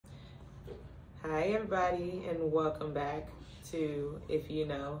Hi, everybody, and welcome back to If You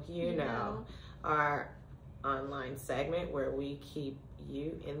Know, You Know, our online segment where we keep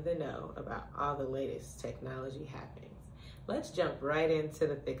you in the know about all the latest technology happenings. Let's jump right into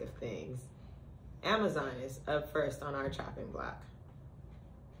the thick of things. Amazon is up first on our chopping block.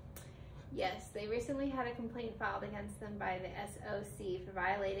 Yes, they recently had a complaint filed against them by the SOC for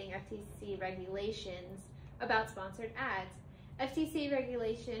violating FTC regulations about sponsored ads. FTC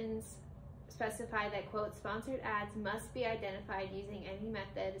regulations specify that, quote, sponsored ads must be identified using any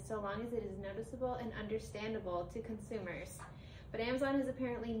method so long as it is noticeable and understandable to consumers. But Amazon has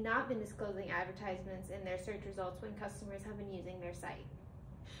apparently not been disclosing advertisements in their search results when customers have been using their site.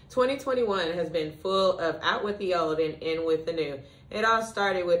 2021 has been full of out with the old and in with the new. It all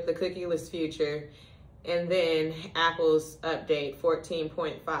started with the cookieless future and then Apple's update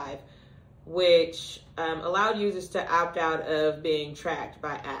 14.5, which allowed users to opt out of being tracked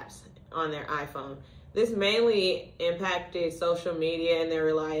by apps on their iPhone. This mainly impacted social media and their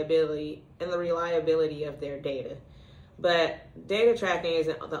reliability and the reliability of their data. But data tracking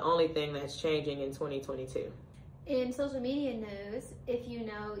isn't the only thing that's changing in 2022. In social media news, if you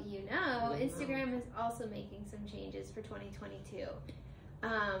know, you know, Instagram is also making some changes for 2022.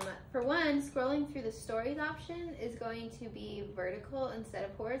 For one, scrolling through the stories option is going to be vertical instead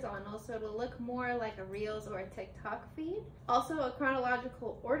of horizontal, so it'll look more like a Reels or a TikTok feed. Also, a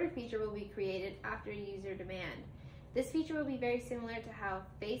chronological order feature will be created after user demand. This feature will be very similar to how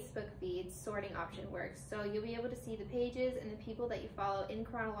Facebook feed's sorting option works, so you'll be able to see the pages and the people that you follow in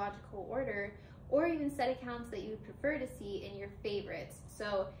chronological order, or even set accounts that you would prefer to see in your favorites,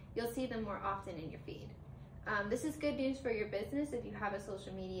 so you'll see them more often in your feed. This is good news for your business if you have a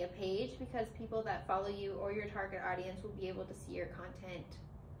social media page, because people that follow you or your target audience will be able to see your content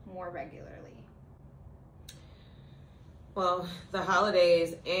more regularly. Well, the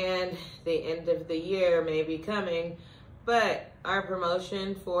holidays and the end of the year may be coming, but our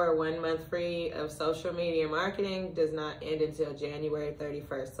promotion for 1 month free of social media marketing does not end until January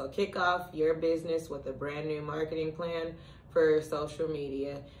 31st. So kick off your business with a brand new marketing plan for social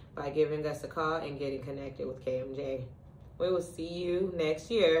media by giving us a call and getting connected with KMJ. We will see you next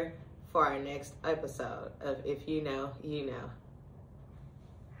year for our next episode of If You Know, You Know.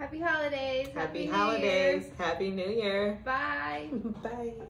 Happy holidays. Happy holidays. New Year. Happy New Year. Bye. Bye.